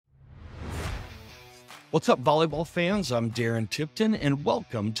What's up, volleyball fans? I'm Darren Tipton, and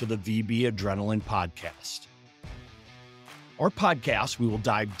welcome to the VB Adrenaline Podcast. Our podcast, we will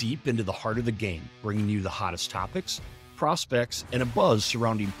dive deep into the heart of the game, bringing you the hottest topics, prospects, and a buzz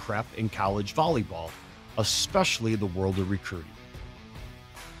surrounding prep and college volleyball, especially the world of recruiting.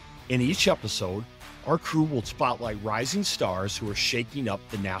 In each episode, our crew will spotlight rising stars who are shaking up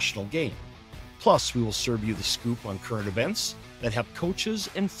the national game. Plus, we will serve you the scoop on current events that have coaches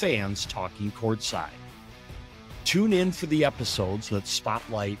and fans talking courtside. Tune in for the episodes that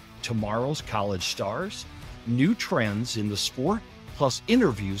spotlight tomorrow's college stars, new trends in the sport, plus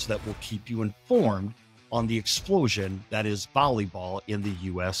interviews that will keep you informed on the explosion that is volleyball in the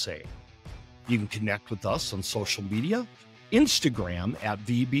USA. You can connect with us on social media, Instagram at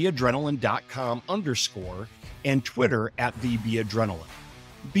vbadrenaline.com_ and Twitter at vbadrenaline.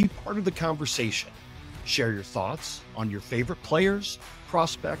 Be part of the conversation. Share your thoughts on your favorite players,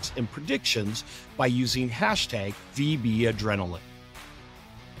 prospects, and predictions by using hashtag VBAdrenaline.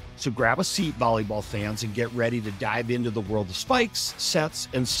 So grab a seat, volleyball fans, and get ready to dive into the world of spikes, sets,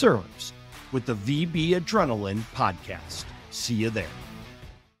 and serves with the VB Adrenaline Podcast. See you there.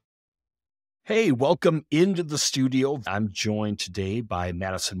 Hey, welcome into the studio. I'm joined today by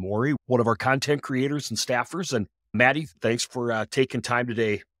Madison Morey, one of our content creators and staffers. And Maddie, thanks for taking time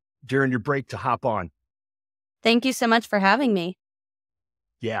today during your break to hop on. Thank you so much for having me.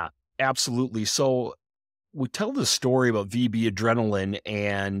 Yeah, absolutely. So we tell the story about VB Adrenaline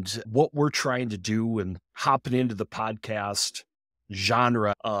and what we're trying to do and hopping into the podcast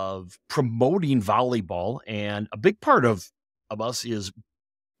genre of promoting volleyball. And a big part of us is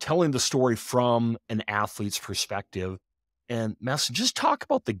telling the story from an athlete's perspective. And Madison, just talk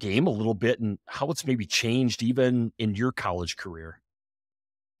about the game a little bit and how it's maybe changed even in your college career.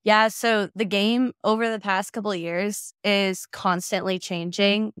 Yeah, so the game over the past couple of years is constantly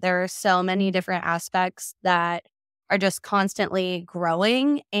changing. There are so many different aspects that are just constantly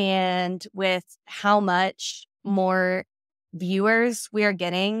growing. And with how much more viewers we are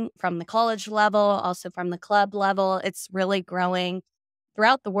getting from the college level, also from the club level, it's really growing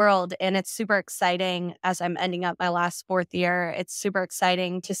throughout the world. And it's super exciting as I'm ending up my last fourth year. It's super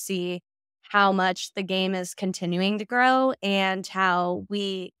exciting to see how much the game is continuing to grow and how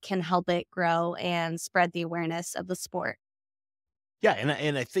we can help it grow and spread the awareness of the sport. Yeah,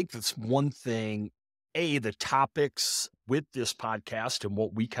 and I think that's one thing, the topics with this podcast and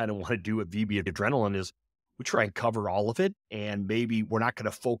what we kind of want to do at VB Adrenaline is we try and cover all of it. And maybe we're not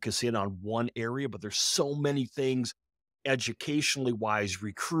going to focus in on one area, but there's so many things educationally wise,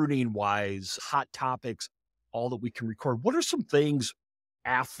 recruiting wise, hot topics, all that we can record. What are some things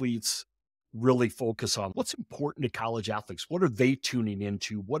athletes really focus on? What's important to college athletes? What are they tuning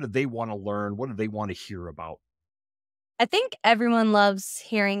into? What do they want to learn? What do they want to hear about? I think everyone loves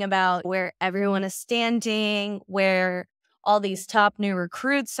hearing about where everyone is standing, where all these top new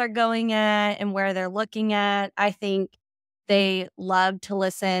recruits are going at, and where they're looking at. I think they love to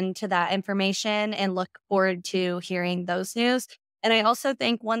listen to that information and look forward to hearing those news. And I also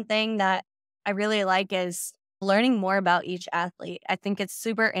think one thing that I really like is learning more about each athlete. I think it's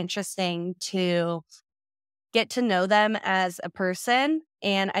super interesting to get to know them as a person.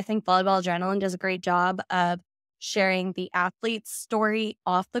 And I think Volleyball Adrenaline does a great job of sharing the athlete's story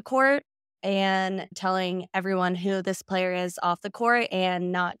off the court and telling everyone who this player is off the court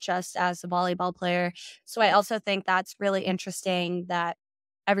and not just as a volleyball player. So I also think that's really interesting that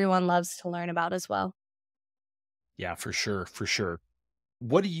everyone loves to learn about as well. Yeah, for sure. For sure.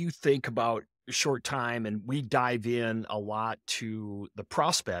 What do you think about short time? And we dive in a lot to the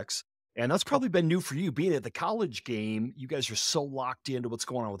prospects. And that's probably been new for you being at the college game. You guys are so locked into what's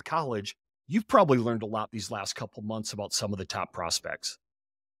going on with college. You've probably learned a lot these last couple months about some of the top prospects.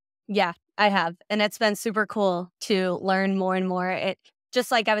 Yeah, I have. And it's been super cool to learn more and more. It just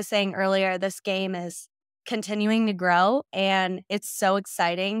like I was saying earlier, this game is continuing to grow. And it's so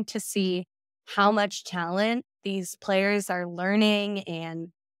exciting to see how much talent these players are learning and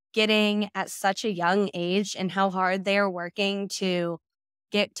getting at such a young age and how hard they are working to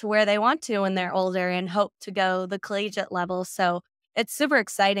get to where they want to when they're older and hope to go the collegiate level. So it's super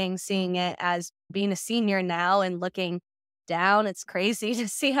exciting seeing it as being a senior now and looking down. It's crazy to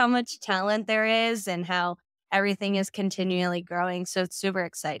see how much talent there is and how everything is continually growing. So it's super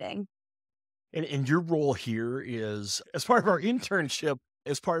exciting. And your role here is as part of our internship,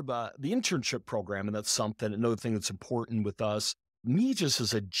 as part of the internship program. And that's something, another thing that's important with us. Me, just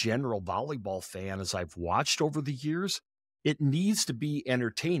as a general volleyball fan, as I've watched over the years, it needs to be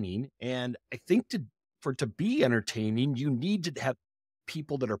entertaining. And I think for it to be entertaining, you need to have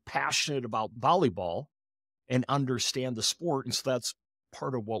people that are passionate about volleyball and understand the sport. And so that's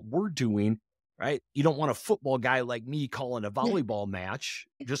part of what we're doing. right? You don't want a football guy like me calling a volleyball match,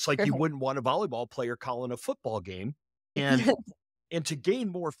 just like you Right. wouldn't want a volleyball player calling a football game. And and to gain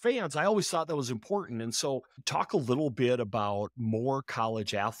more fans, I always thought that was important. And so talk a little bit about more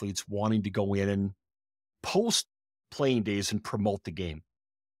college athletes wanting to go in and post playing days and promote the game.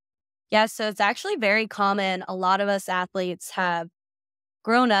 Yeah, so it's actually very common. A lot of us athletes have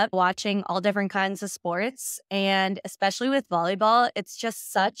grown up watching all different kinds of sports. And especially with volleyball, it's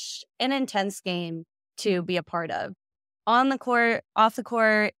just such an intense game to be a part of. On the court, off the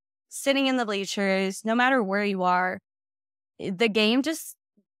court, sitting in the bleachers, no matter where you are, the game just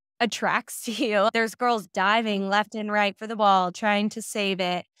attracts you. There's girls diving left and right for the ball, trying to save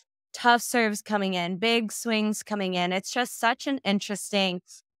it, tough serves coming in, big swings coming in. It's just such an interesting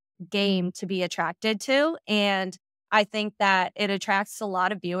game to be attracted to. And I think that it attracts a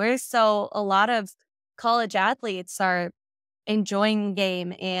lot of viewers. So a lot of college athletes are enjoying the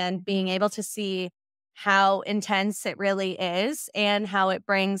game and being able to see how intense it really is and how it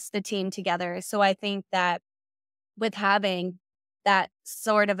brings the team together. So I think that with having that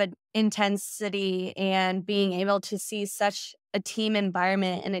sort of an intensity and being able to see such a team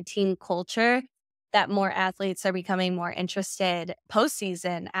environment and a team culture, that more athletes are becoming more interested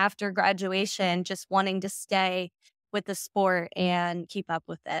postseason after graduation, just wanting to stay with the sport and keep up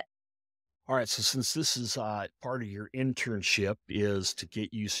with it. All right. So since this is part of your internship is to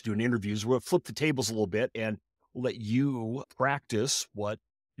get used to doing interviews, we'll flip the tables a little bit and we'll let you practice what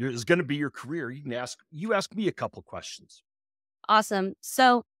is going to be your career. You ask me a couple questions. Awesome.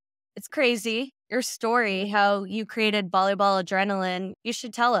 So it's crazy, your story, how you created volleyball adrenaline. You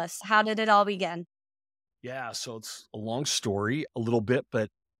should tell us, how did it all begin? Yeah. So it's a long story, a little bit, but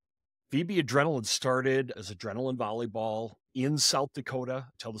VB Adrenaline started as adrenaline volleyball in South Dakota.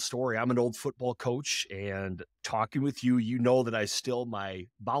 Tell the story. I'm an old football coach, and talking with you, you know that my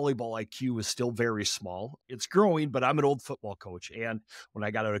volleyball IQ is still very small. It's growing, but I'm an old football coach. And when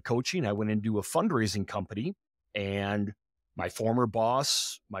I got out of coaching, I went into a fundraising company, and my former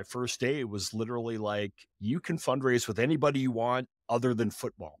boss, my first day was literally like, you can fundraise with anybody you want other than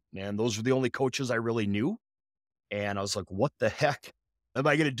football. And those were the only coaches I really knew. And I was like, what the heck am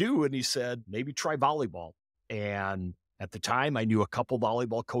I going to do? And he said, maybe try volleyball. And at the time, I knew a couple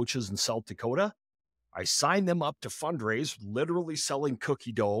volleyball coaches in South Dakota. I signed them up to fundraise, literally selling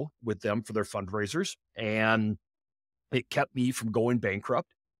cookie dough with them for their fundraisers. And it kept me from going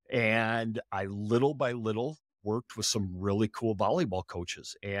bankrupt. And I little by little worked with some really cool volleyball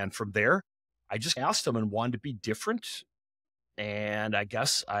coaches. And from there, I just asked them and wanted to be different. And I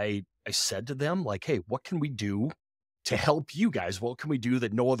guess I said to them, like, hey, what can we do to help you guys? What can we do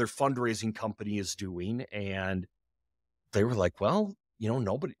that no other fundraising company is doing? And they were like, well,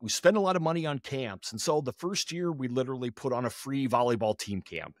 we spend a lot of money on camps. And so the first year we literally put on a free volleyball team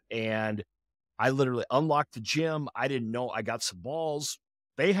camp, and I literally unlocked the gym. I didn't know I got some balls.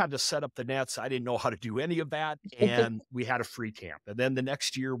 They had to set up the nets. I didn't know how to do any of that. And we had a free camp. And then the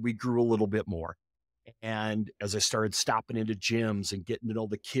next year we grew a little bit more. And as I started stopping into gyms and getting to know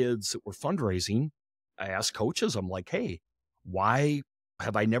the kids that were fundraising, I asked coaches, I'm like, hey, why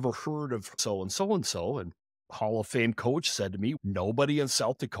have I never heard of so and so and so? And Hall of Fame coach said to me, nobody in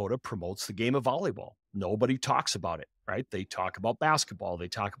South Dakota promotes the game of volleyball. Nobody talks about it, right? They talk about basketball, they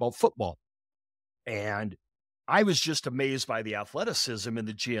talk about football. And I was just amazed by the athleticism in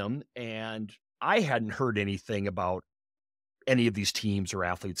the gym. And I hadn't heard anything about any of these teams or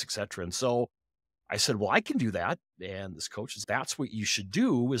athletes, et cetera. And so I said, well, I can do that. And this coach says, that's what you should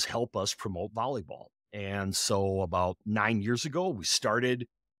do, is help us promote volleyball. And so about 9 years ago, we started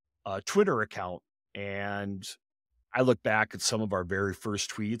a Twitter account. And I look back at some of our very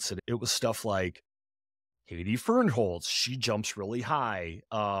first tweets, and it was stuff like, Katie Fernholz, she jumps really high.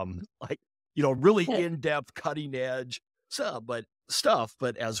 Really in-depth, cutting edge stuff.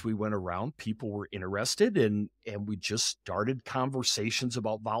 But as we went around, people were interested, and we just started conversations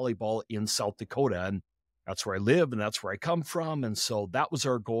about volleyball in South Dakota. And that's where I live and that's where I come from. And so that was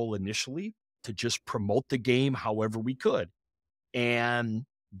our goal initially, to just promote the game however we could. And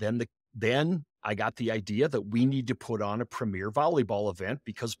then I got the idea that we need to put on a premier volleyball event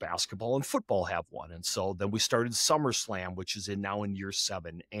because basketball and football have one. And so then we started SummerSlam, which is now in year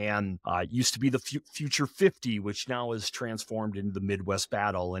 7, and used to be the Future 50, which now is transformed into the Midwest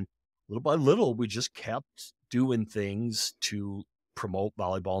Battle. And little by little, we just kept doing things to promote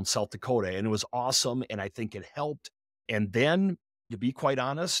volleyball in South Dakota. And it was awesome. And I think it helped. And then, to be quite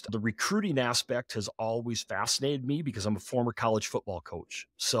honest, the recruiting aspect has always fascinated me because I'm a former college football coach.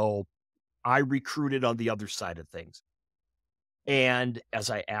 So I recruited on the other side of things. And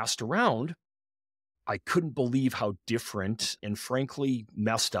as I asked around, I couldn't believe how different and frankly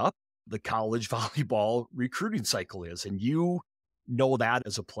messed up the college volleyball recruiting cycle is. And you know that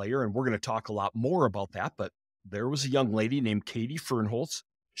as a player, and we're going to talk a lot more about that. But there was a young lady named Katie Fernholz.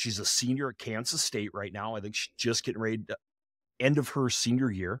 She's a senior at Kansas State right now. I think she's just getting ready to end of her senior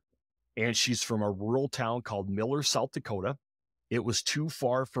year. And she's from a rural town called Miller, South Dakota. It was too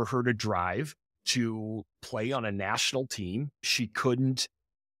far for her to drive to play on a national team. She couldn't,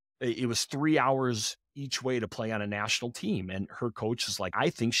 it was 3 hours each way to play on a national team. And her coach is like, I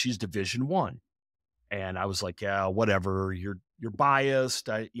think she's Division I. And I was like, yeah, whatever. You're biased.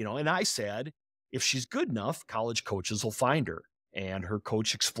 And I said, if she's good enough, college coaches will find her. And her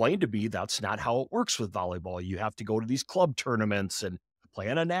coach explained to me that's not how it works with volleyball. You have to go to these club tournaments and play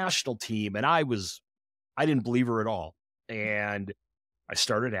on a national team. And I didn't believe her at all. And I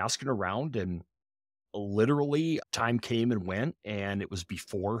started asking around, and literally time came and went, and it was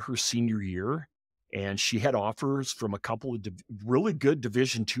before her senior year. And she had offers from a couple of really good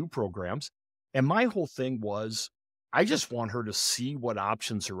Division II programs. And my whole thing was, I just want her to see what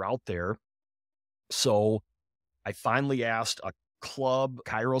options are out there. So I finally asked a club,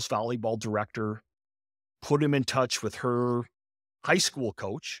 Kairos volleyball director, put him in touch with her high school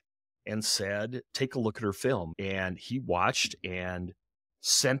coach and said, take a look at her film. And he watched and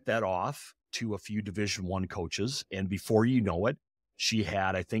sent that off to a few Division I coaches. And before you know it, she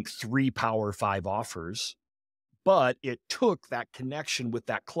had, I think, 3 Power 5 offers. But it took that connection with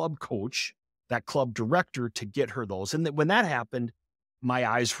that club coach, that club director, to get her those. And when that happened, my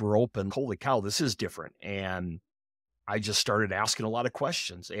eyes were open. Holy cow, this is different. And I just started asking a lot of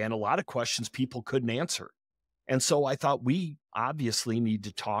questions, and a lot of questions people couldn't answer. And so I thought we obviously need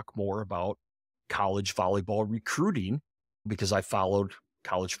to talk more about college volleyball recruiting, because I followed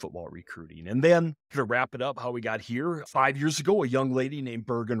college football recruiting. And then to wrap it up, how we got here, 5 years ago, a young lady named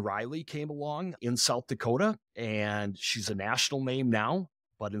Bergen Riley came along in South Dakota, and she's a national name now.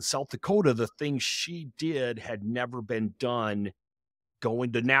 But in South Dakota, the things she did had never been done.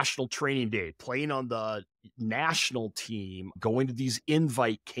 Going to national training day, playing on the national team, going to these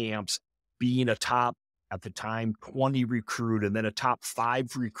invite camps, being a top, at the time, 20 recruit, and then a top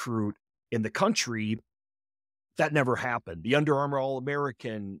 5 recruit in the country. That never happened. The Under Armour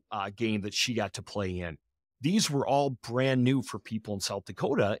All-American game that she got to play in, these were all brand new for people in South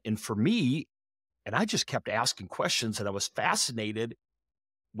Dakota. And for me, and I just kept asking questions, and I was fascinated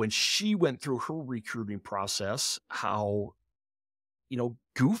when she went through her recruiting process, how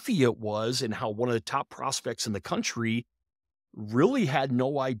goofy it was, and how one of the top prospects in the country really had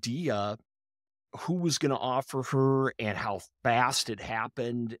no idea who was going to offer her and how fast it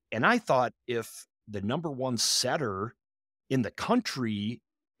happened. And I thought, if the number 1 setter in the country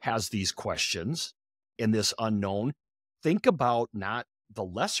has these questions in this unknown, think about not the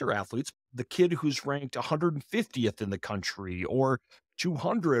lesser athletes, the kid who's ranked 150th in the country or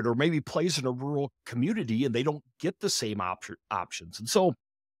 200, or maybe plays in a rural community and they don't get the same options. And so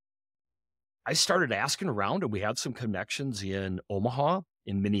I started asking around, and we had some connections in Omaha,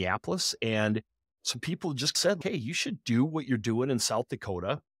 in Minneapolis, and some people just said, hey, you should do what you're doing in South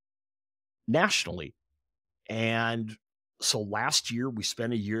Dakota nationally. And so last year we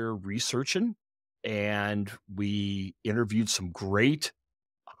spent a year researching, and we interviewed some great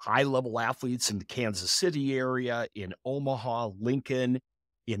high-level athletes in the Kansas City area, in Omaha, Lincoln,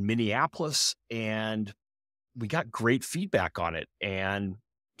 in Minneapolis, and we got great feedback on it. And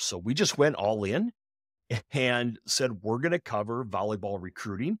so we just went all in and said, we're going to cover volleyball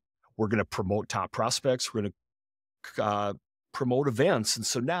recruiting. We're going to promote top prospects. We're going to promote events. And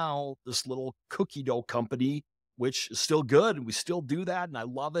so now this little cookie dough company, which is still good, and we still do that, and I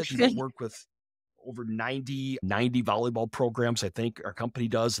love it. We work with over 90 volleyball programs, I think our company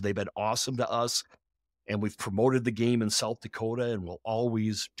does. They've been awesome to us, and we've promoted the game in South Dakota, and we'll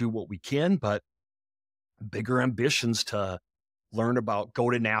always do what we can, but bigger ambitions to learn about, go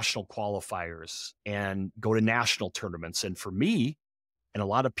to national qualifiers and go to national tournaments. And for me, and a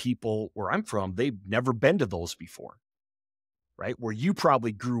lot of people where I'm from, they've never been to those before, right? Where you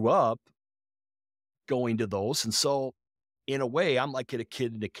probably grew up going to those. And so in a way, I'm like a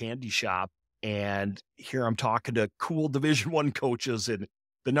kid in a candy shop, and here I'm talking to cool Division I coaches and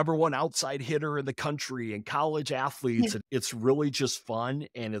the number 1 outside hitter in the country and college athletes. And it's really just fun,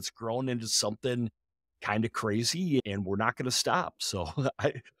 and it's grown into something kind of crazy, and we're not going to stop. So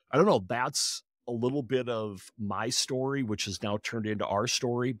I don't know. That's a little bit of my story, which has now turned into our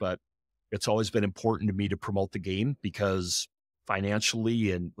story, but it's always been important to me to promote the game, because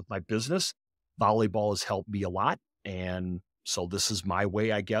financially and with my business, volleyball has helped me a lot. And so this is my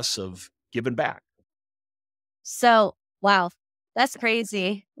way, I guess, of giving back. So, wow, that's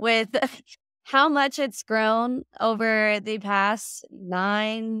crazy. With how much it's grown over the past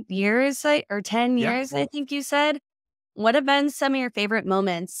 9 years or 10 Yeah. years, I think you said. What have been some of your favorite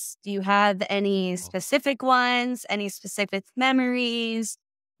moments? Do you have any specific ones, any specific memories?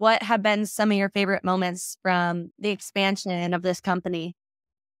 What have been some of your favorite moments from the expansion of this company?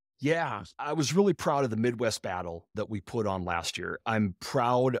 Yeah, I was really proud of the Midwest battle that we put on last year. I'm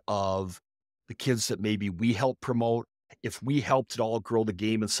proud of the kids that maybe we helped promote. If we helped at all grow the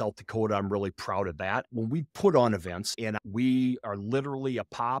game in South Dakota, I'm really proud of that. When we put on events and we are literally a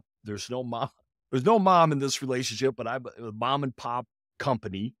pop, there's no mom in this relationship, but I'm a mom and pop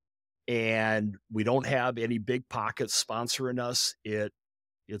company and we don't have any big pockets sponsoring us.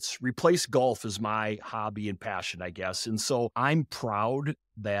 It's replaced golf as my hobby and passion, I guess. And so I'm proud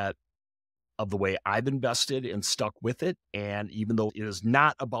that of the way I've invested and stuck with it. And even though it is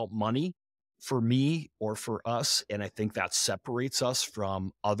not about money for me or for us, and I think that separates us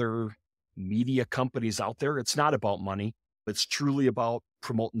from other media companies out there, it's not about money. It's truly about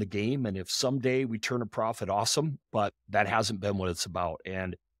promoting the game. And if someday we turn a profit, awesome. But that hasn't been what it's about.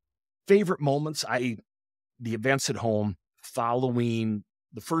 And favorite moments, the events at home following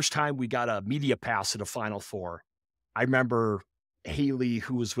the first time we got a media pass at a Final Four. I remember Haley,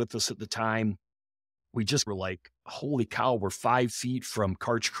 who was with us at the time, we just were like, holy cow, we're 5 feet from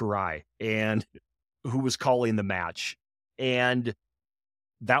Karch Karai and who was calling the match. And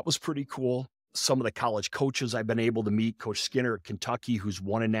that was pretty cool. Some of the college coaches I've been able to meet, Coach Skinner at Kentucky, who's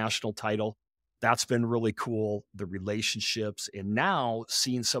won a national title. That's been really cool. The relationships. And now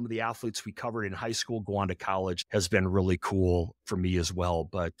seeing some of the athletes we covered in high school go on to college has been really cool for me as well.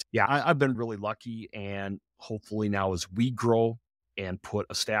 But yeah, I've been really lucky. And hopefully now as we grow and put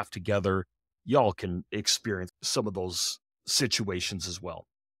a staff together, y'all can experience some of those situations as well.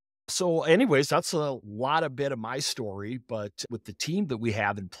 So, anyways, that's a lot of bit of my story. But with the team that we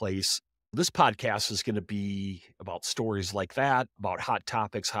have in place, this podcast is going to be about stories like that, about hot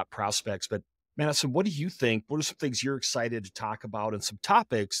topics, hot prospects. But Madison, what do you think? What are some things you're excited to talk about and some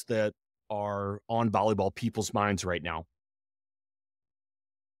topics that are on volleyball people's minds right now?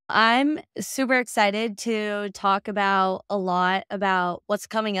 I'm super excited to talk about a lot about what's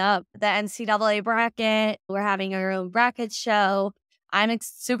coming up. The NCAA bracket, we're having our own bracket show. I'm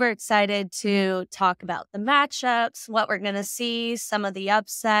super excited to talk about the matchups, what we're going to see, some of the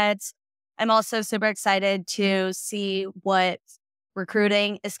upsets. I'm also super excited to see what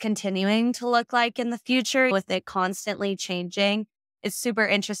recruiting is continuing to look like in the future with it constantly changing. It's super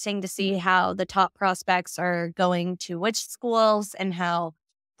interesting to see how the top prospects are going to which schools and how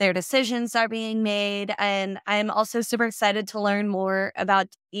their decisions are being made. And I'm also super excited to learn more about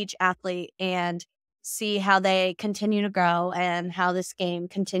each athlete and see how they continue to grow and how this game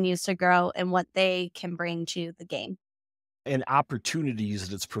continues to grow and what they can bring to the game. And opportunities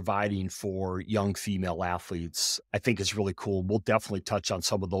that it's providing for young female athletes, I think is really cool. We'll definitely touch on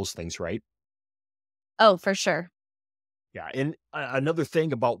some of those things, right? Oh, for sure. Yeah, and another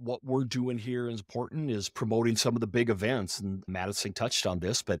thing about what we're doing here is important is promoting some of the big events, and Madison touched on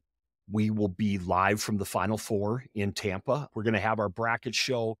this, but we will be live from the Final Four in Tampa. We're going to have our bracket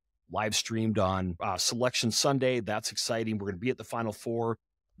show live streamed on Selection Sunday. That's exciting. We're going to be at the Final Four.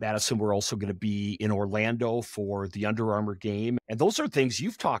 Madison, we're also going to be in Orlando for the Under Armour game. And those are things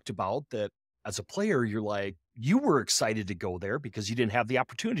you've talked about that as a player, you're like, you were excited to go there because you didn't have the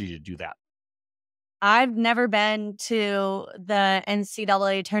opportunity to do that. I've never been to the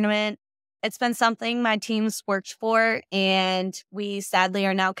NCAA tournament. It's been something my team's worked for, and we sadly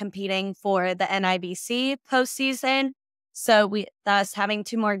are now competing for the NIBC postseason. So thus having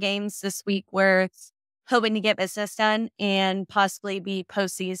two more games this week, we're hoping to get business done and possibly be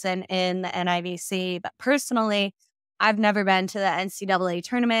postseason in the NIBC. But personally, I've never been to the NCAA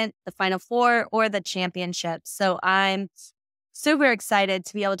tournament, the Final Four, or the championship. So I'm super excited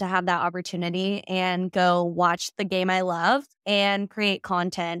to be able to have that opportunity and go watch the game I love and create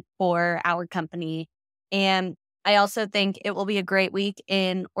content for our company. And I also think it will be a great week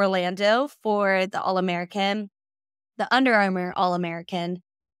in Orlando for the All-American, the Under Armour All-American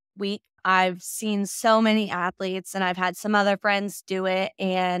week. I've seen so many athletes and I've had some other friends do it,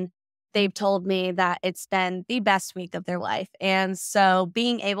 and they've told me that it's been the best week of their life. And so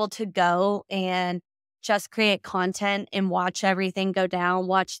being able to go and just create content and watch everything go down,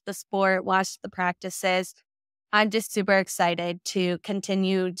 watch the sport, watch the practices. I'm just super excited to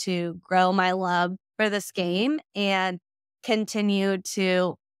continue to grow my love for this game and continue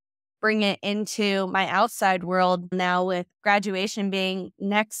to bring it into my outside world. Now with graduation being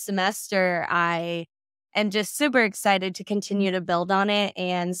next semester, I am just super excited to continue to build on it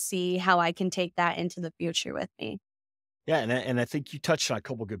and see how I can take that into the future with me. Yeah, and I think you touched on a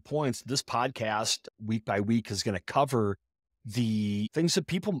couple good points. This podcast, week by week, is going to cover the things that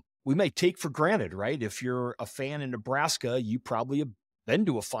people we may take for granted, right? If you're a fan in Nebraska, you probably have been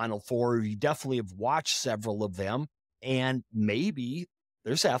to a Final Four. You definitely have watched several of them, and maybe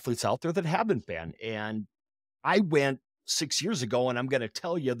there's athletes out there that haven't been. And I went 6 years ago, and I'm going to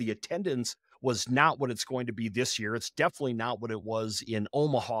tell you the attendance was not what it's going to be this year. It's definitely not what it was in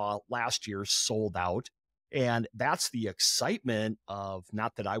Omaha last year, sold out. And that's the excitement of,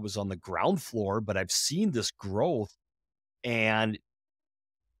 not that I was on the ground floor, but I've seen this growth. And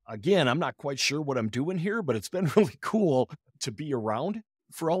again, I'm not quite sure what I'm doing here, but it's been really cool to be around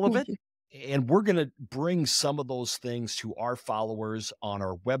for all of it. And we're going to bring some of those things to our followers on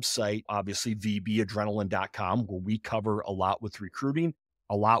our website, obviously, vbadrenaline.com, where we cover a lot with recruiting,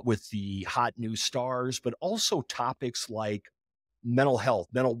 a lot with the hot new stars, but also topics like mental health,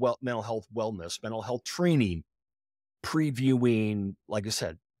 mental health wellness, mental health training, previewing, like I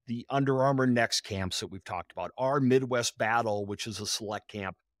said, the Under Armour Next camps that we've talked about, our Midwest Battle, which is a select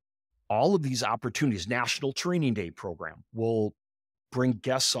camp. All of these opportunities, National Training Day program, will bring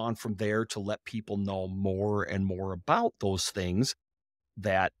guests on from there to let people know more and more about those things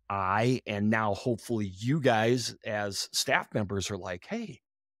that I, and now hopefully you guys as staff members, are like, hey,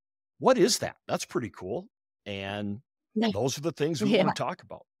 what is that? That's pretty cool. And those are the things we Yeah. want to talk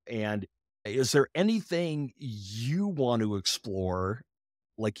about. And is there anything you want to explore?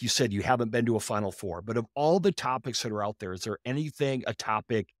 Like you said, you haven't been to a Final Four, but of all the topics that are out there, is there anything, a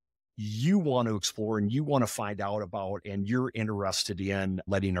topic you want to explore and you want to find out about and you're interested in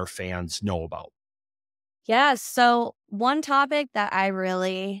letting our fans know about? Yeah. So, one topic that I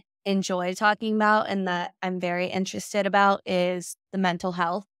really enjoy talking about and that I'm very interested about is the mental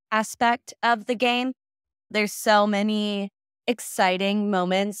health aspect of the game. There's so many exciting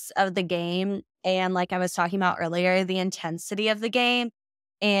moments of the game. And like I was talking about earlier, the intensity of the game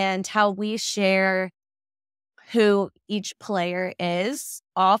and how we share who each player is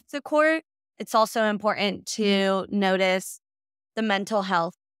off the court. It's also important to notice the mental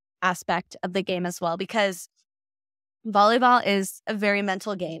health aspect of the game as well, because volleyball is a very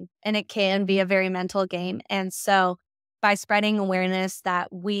mental game and it can be a very mental game. And so by spreading awareness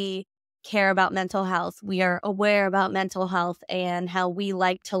that we care about mental health, we are aware about mental health and how we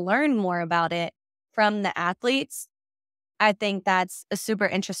like to learn more about it from the athletes, I think that's a super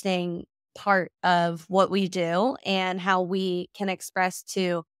interesting part of what we do and how we can express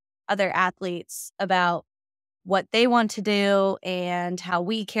to other athletes about what they want to do and how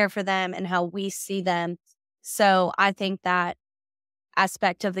we care for them and how we see them. So I think that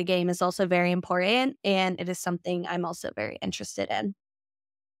aspect of the game is also very important, and it is something I'm also very interested in.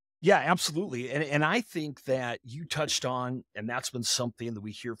 Yeah, absolutely. And I think that you touched on, and that's been something that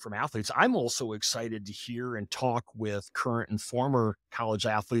we hear from athletes. I'm also excited to hear and talk with current and former college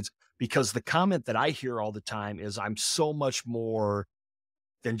athletes, because the comment that I hear all the time is, I'm so much more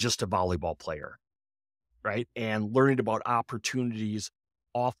than just a volleyball player, right? And learning about opportunities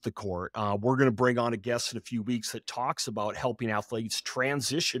off the court. We're going to bring on a guest in a few weeks that talks about helping athletes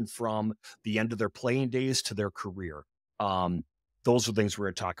transition from the end of their playing days to their career. Um, those are things we're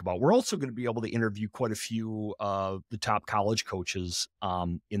going to talk about. We're also going to be able to interview quite a few of the top college coaches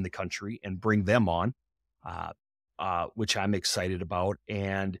in the country and bring them on, uh, which I'm excited about.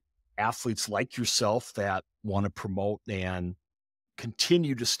 And athletes like yourself that want to promote and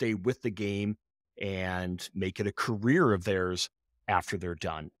continue to stay with the game and make it a career of theirs after they're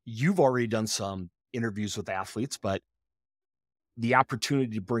done. You've already done some interviews with athletes, but the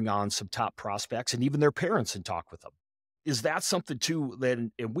opportunity to bring on some top prospects and even their parents and talk with them. Is that something too that,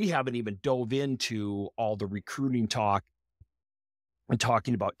 and we haven't even dove into all the recruiting talk and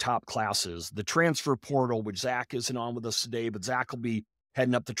talking about top classes, the transfer portal, which Zach isn't on with us today, but Zach will be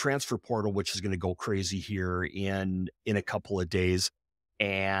heading up the transfer portal, which is going to go crazy here in a couple of days,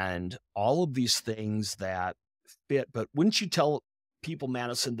 and all of these things that fit. But wouldn't you tell people,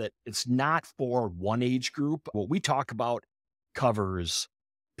 Madison, that it's not for one age group? What we talk about covers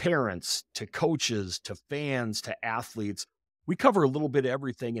parents to coaches to fans to athletes. We cover a little bit of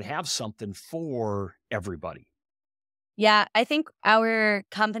everything and have something for everybody. Yeah, I think our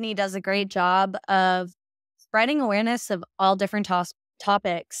company does a great job of spreading awareness of all different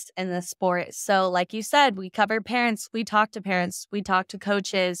topics in the sport. So, like you said, we cover parents, we talk to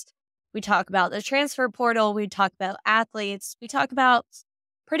coaches, we talk about the transfer portal, we talk about athletes, we talk about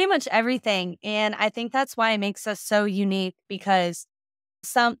pretty much everything. And I think that's why it makes us so unique, because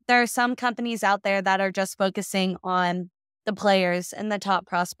there are some companies out there that are just focusing on the players and the top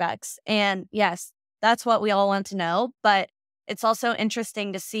prospects. And yes, that's what we all want to know. But it's also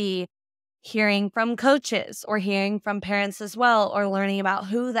interesting to see hearing from coaches or hearing from parents as well, or learning about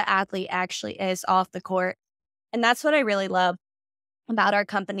who the athlete actually is off the court. And that's what I really love about our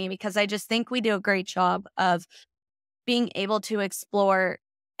company, because I just think we do a great job of being able to explore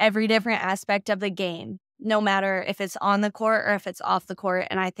every different aspect of the game, no matter if it's on the court or if it's off the court.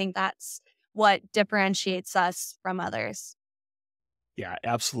 And I think that's what differentiates us from others. Yeah,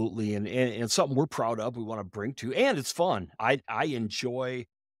 absolutely. And something we're proud of, we want to bring to, and it's fun. I enjoy,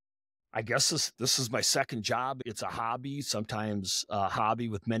 I guess this is my second job. It's a hobby, sometimes a hobby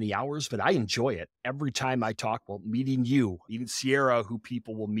with many hours, but I enjoy it. Every time I talk, well, meeting you, even Sierra, who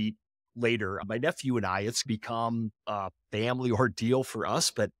people will meet later. My nephew and I, it's become a family ordeal for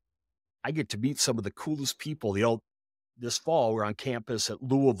us, but I get to meet some of the coolest people. This fall we're on campus at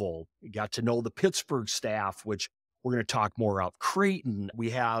Louisville. We got to know the Pittsburgh staff, which we're going to talk more about. Creighton,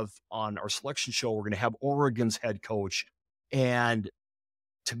 we have on our selection show, we're going to have Oregon's head coach. And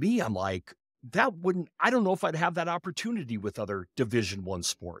to me, I'm like, I don't know if I'd have that opportunity with other Division I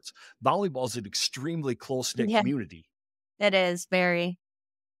sports. Volleyball is an extremely close-knit Yeah, community. it is very.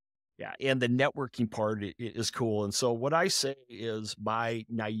 Yeah, and the networking part is cool. And so what I say is my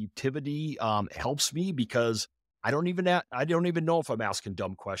naivety helps me, because I don't even know if I'm asking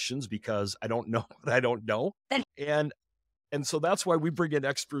dumb questions, because I don't know what I don't know. And and so that's why we bring in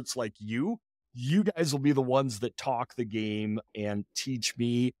experts like you. You guys will be the ones that talk the game and teach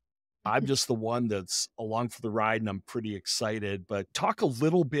me. I'm just the one that's along for the ride, and I'm pretty excited. But talk a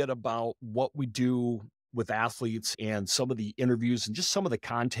little bit about what we do with athletes and some of the interviews and just some of the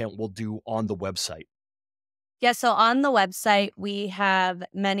content we'll do on the website. Yeah, so on the website, we have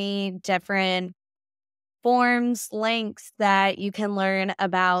many different forms, links that you can learn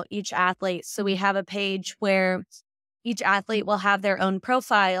about each athlete. So we have a page where each athlete will have their own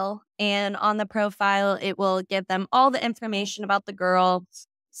profile, and on the profile, it will give them all the information about the girl,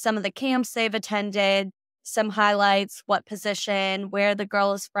 some of the camps they've attended, some highlights, what position, where the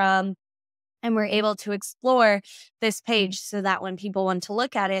girl is from. And we're able to explore this page so that when people want to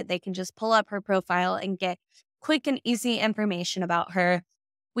look at it, they can just pull up her profile and get quick and easy information about her.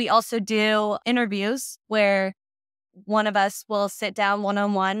 We also do interviews where one of us will sit down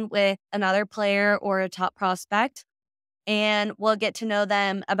one-on-one with another player or a top prospect, and we'll get to know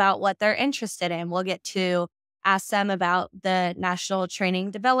them about what they're interested in. We'll get to ask them about the National Training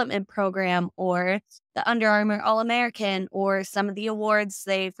Development Program or the Under Armour All-American or some of the awards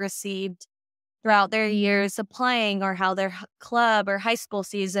they've received throughout their years of playing, or how their club or high school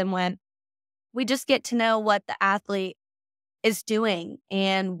season went. We just get to know what the athlete is doing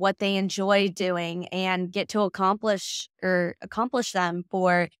and what they enjoy doing, and get to accomplish them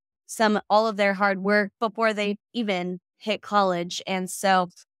for all of their hard work before they even hit college. And so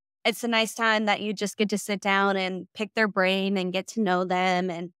it's a nice time that you just get to sit down and pick their brain and get to know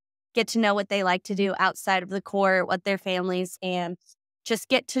them and get to know what they like to do outside of the court, what their families, and just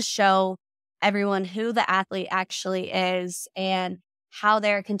get to show everyone who the athlete actually is and how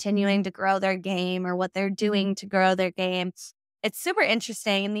they're continuing to grow their game or what they're doing to grow their game. It's super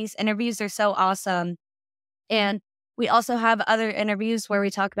interesting, and these interviews are so awesome. And we also have other interviews where we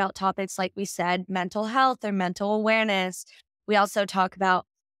talk about topics like we said, mental health or mental awareness. We also talk about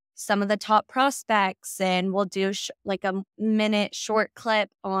some of the top prospects, and we'll do like a minute short clip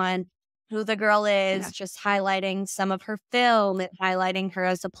on who the girl is, just highlighting some of her film and highlighting her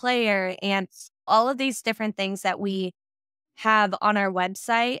as a player. And all of these different things that we have on our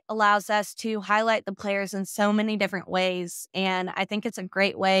website allows us to highlight the players in so many different ways. And I think it's a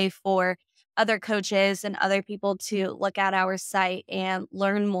great way for other coaches and other people to look at our site and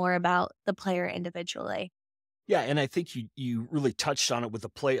learn more about the player individually. Yeah, and I think you really touched on it with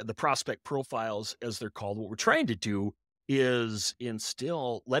the prospect profiles, as they're called. What we're trying to do is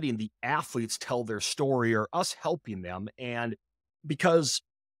instill letting the athletes tell their story, or us helping them. And because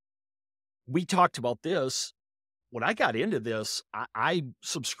we talked about this, when I got into this, I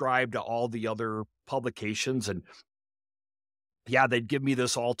subscribed to all the other publications, and yeah, they'd give me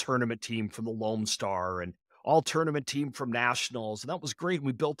this all tournament team from the Lone Star and all tournament team from nationals. And that was great.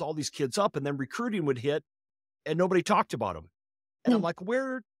 We built all these kids up, and then recruiting would hit and nobody talked about them. And I'm Mm. like,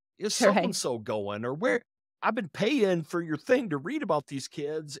 where is Right. so-and-so going? Or where I've been paying for your thing to read about these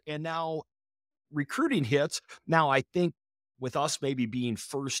kids, and now recruiting hits. Now, I think with us maybe being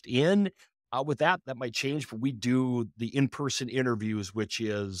first in, with that might change, but we do the in-person interviews, which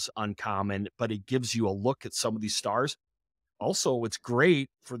is uncommon, but it gives you a look at some of these stars. Also, it's great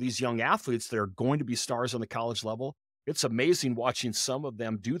for these young athletes that are going to be stars on the college level. It's amazing watching some of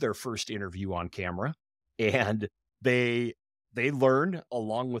them do their first interview on camera, and they learn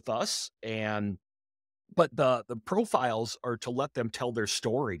along with us. And But the profiles are to let them tell their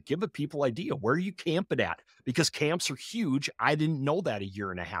story, give a people idea, where are you camping at? Because camps are huge. I didn't know that a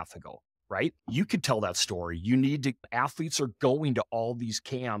year and a half ago, right? You could tell that story. Athletes are going to all these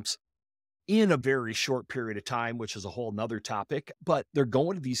camps in a very short period of time, which is a whole nother topic, but they're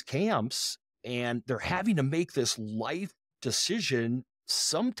going to these camps and they're having to make this life decision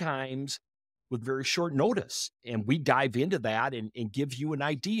sometimes with very short notice. And we dive into that and give you an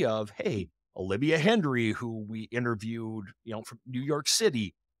idea of, hey, Olivia Hendry, who we interviewed, from New York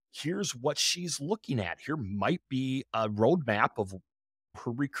City, here's what she's looking at. Here might be a roadmap of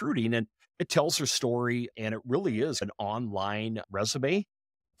her recruiting. And it tells her story. And it really is an online resume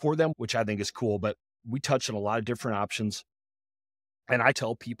for them, which I think is cool. But we touch on a lot of different options. And I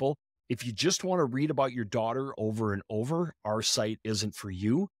tell people, if you just want to read about your daughter over and over, our site isn't for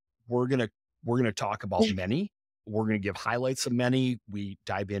you. We're gonna talk about many. We're gonna give highlights of many. We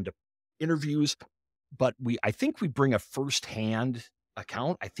dive into interviews, but I think we bring a firsthand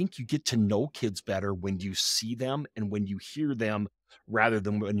account. I think you get to know kids better when you see them and when you hear them rather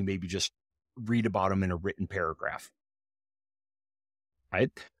than when you maybe just read about them in a written paragraph. Right.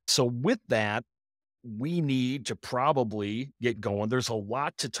 So with that, we need to probably get going. There's a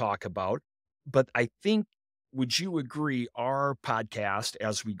lot to talk about, but I think, would you agree our podcast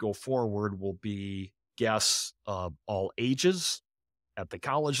as we go forward will be guests of all ages at the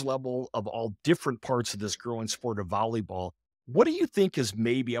college level of all different parts of this growing sport of volleyball? What do you think is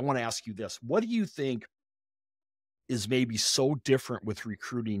maybe, I want to ask you this, what do you think is maybe so different with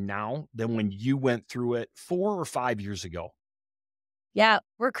recruiting now than when you went through it 4 or 5 years ago? Yeah,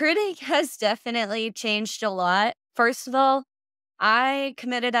 recruiting has definitely changed a lot. First of all, I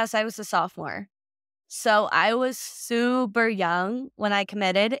committed as I was a sophomore. So I was super young when I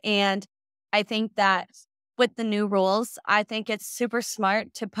committed. And I think that with the new rules, I think it's super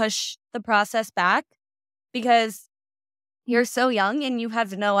smart to push the process back because you're so young and you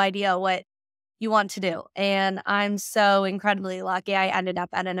have no idea what you want to do. And I'm so incredibly lucky. I ended up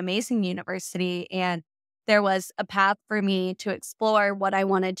at an amazing university and there was a path for me to explore what I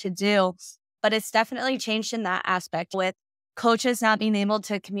wanted to do. But it's definitely changed in that aspect with coaches not being able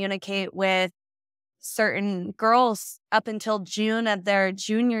to communicate with certain girls up until June of their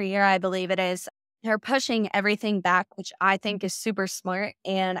junior year, I believe it is. They're pushing everything back, which I think is super smart.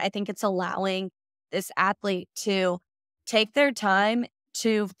 And I think it's allowing this athlete to take their time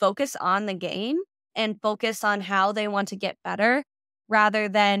to focus on the game and focus on how they want to get better rather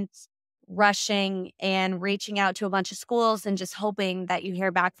than rushing and reaching out to a bunch of schools and just hoping that you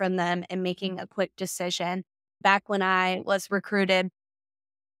hear back from them and making a quick decision. Back when I was recruited,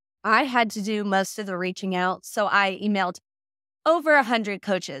 I had to do most of the reaching out. So I emailed over 100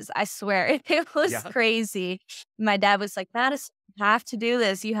 coaches. I swear it was Yeah. crazy. My dad was like, Madison, you have to do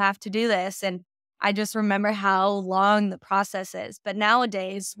this. You have to do this. And I just remember how long the process is. But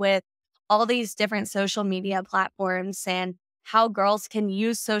nowadays, with all these different social media platforms and how girls can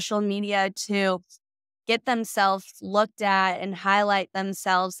use social media to get themselves looked at and highlight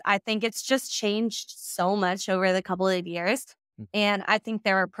themselves, I think it's just changed so much over the couple of years. And I think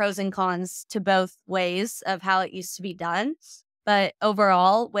there are pros and cons to both ways of how it used to be done. But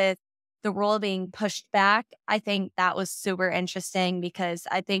overall, with the rule being pushed back, I think that was super interesting because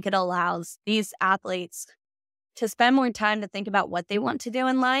I think it allows these athletes to spend more time to think about what they want to do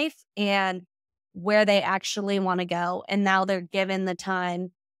in life and where they actually want to go. And now they're given the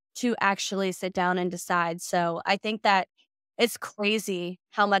time to actually sit down and decide. So I think that it's crazy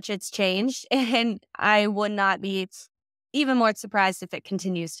how much it's changed. And I would not be even more surprised if it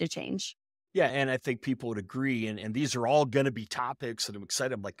continues to change. Yeah, and I think people would agree, and these are all gonna be topics that I'm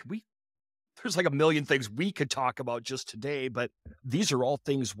excited. I'm like, there's like a million things we could talk about just today, but these are all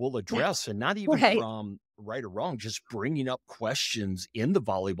things we'll address, and not even Right. from right or wrong, just bringing up questions in the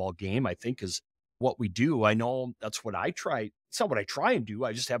volleyball game, I think is what we do. I know that's what I try. It's not what I try and do.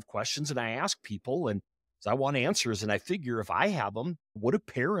 I just have questions and I ask people, and I want answers. And I figure if I have them, what do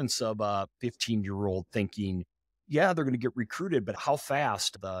parents of a 15-year-old thinking? Yeah, they're going to get recruited, but how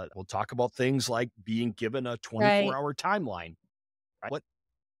fast? We'll talk about things like being given a Right. 24-hour timeline. Right?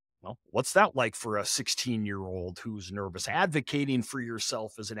 What's that like for a 16-year-old who's nervous? Advocating for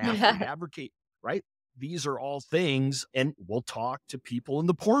yourself as an athlete, advocate, right? These are all things, and we'll talk to people in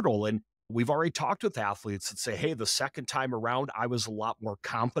the portal. And we've already talked with athletes that say, hey, the second time around, I was a lot more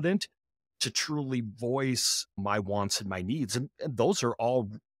confident to truly voice my wants and my needs. And those are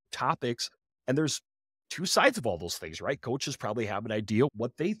all topics. And there's two sides of all those things, right? Coaches probably have an idea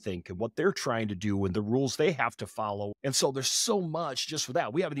what they think and what they're trying to do and the rules they have to follow. And so there's so much just for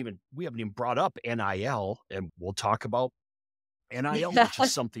that. We haven't even brought up NIL, and we'll talk about NIL, which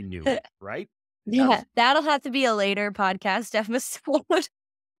is something new, right? Yeah, that'll have to be a later podcast episode.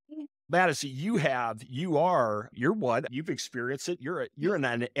 Madison, you're one, you've experienced it. You're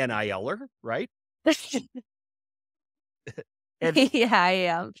an NILer, right? And Yeah, I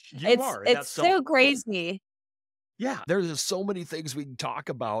am. you It's are, and it's that's so, so crazy. yeah, there's just so many things we can talk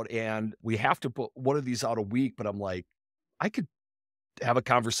about, and we have to put one of these out a week, but I'm like, I could have a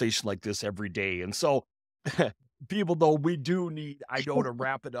conversation like this every day. And so people know we do need, I know, to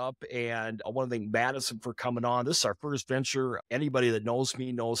wrap it up. And I want to thank Madison for coming on. This is our first venture. Anybody that knows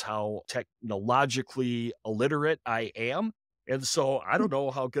me knows how technologically illiterate I am. And so I don't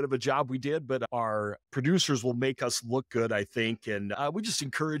know how good of a job we did, but our producers will make us look good, I think. And we just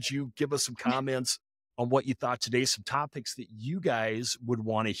encourage you, give us some comments on what you thought today, some topics that you guys would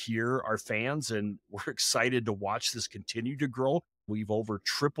want to hear, our fans. And we're excited to watch this continue to grow. We've over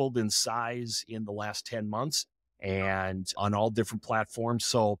tripled in size in the last 10 months and on all different platforms.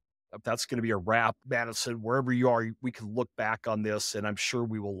 So that's going to be a wrap, Madison. Wherever you are, we can look back on this and I'm sure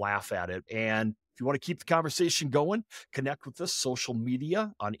we will laugh at it. And if you want to keep the conversation going, connect with us social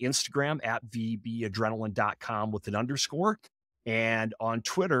media on Instagram at vbadrenaline.com with an underscore. And on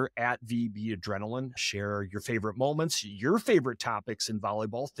Twitter at VBAdrenaline. Share your favorite moments, your favorite topics in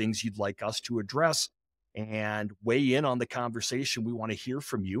volleyball, things you'd like us to address, and weigh in on the conversation. We want to hear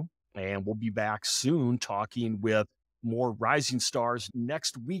from you. And we'll be back soon talking with more rising stars.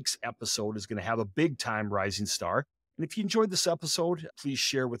 Next week's episode is going to have a big time rising star. And if you enjoyed this episode, please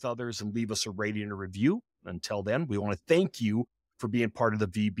share with others and leave us a rating and a review. Until then, we want to thank you for being part of the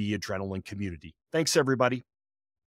VB Adrenaline community. Thanks, everybody.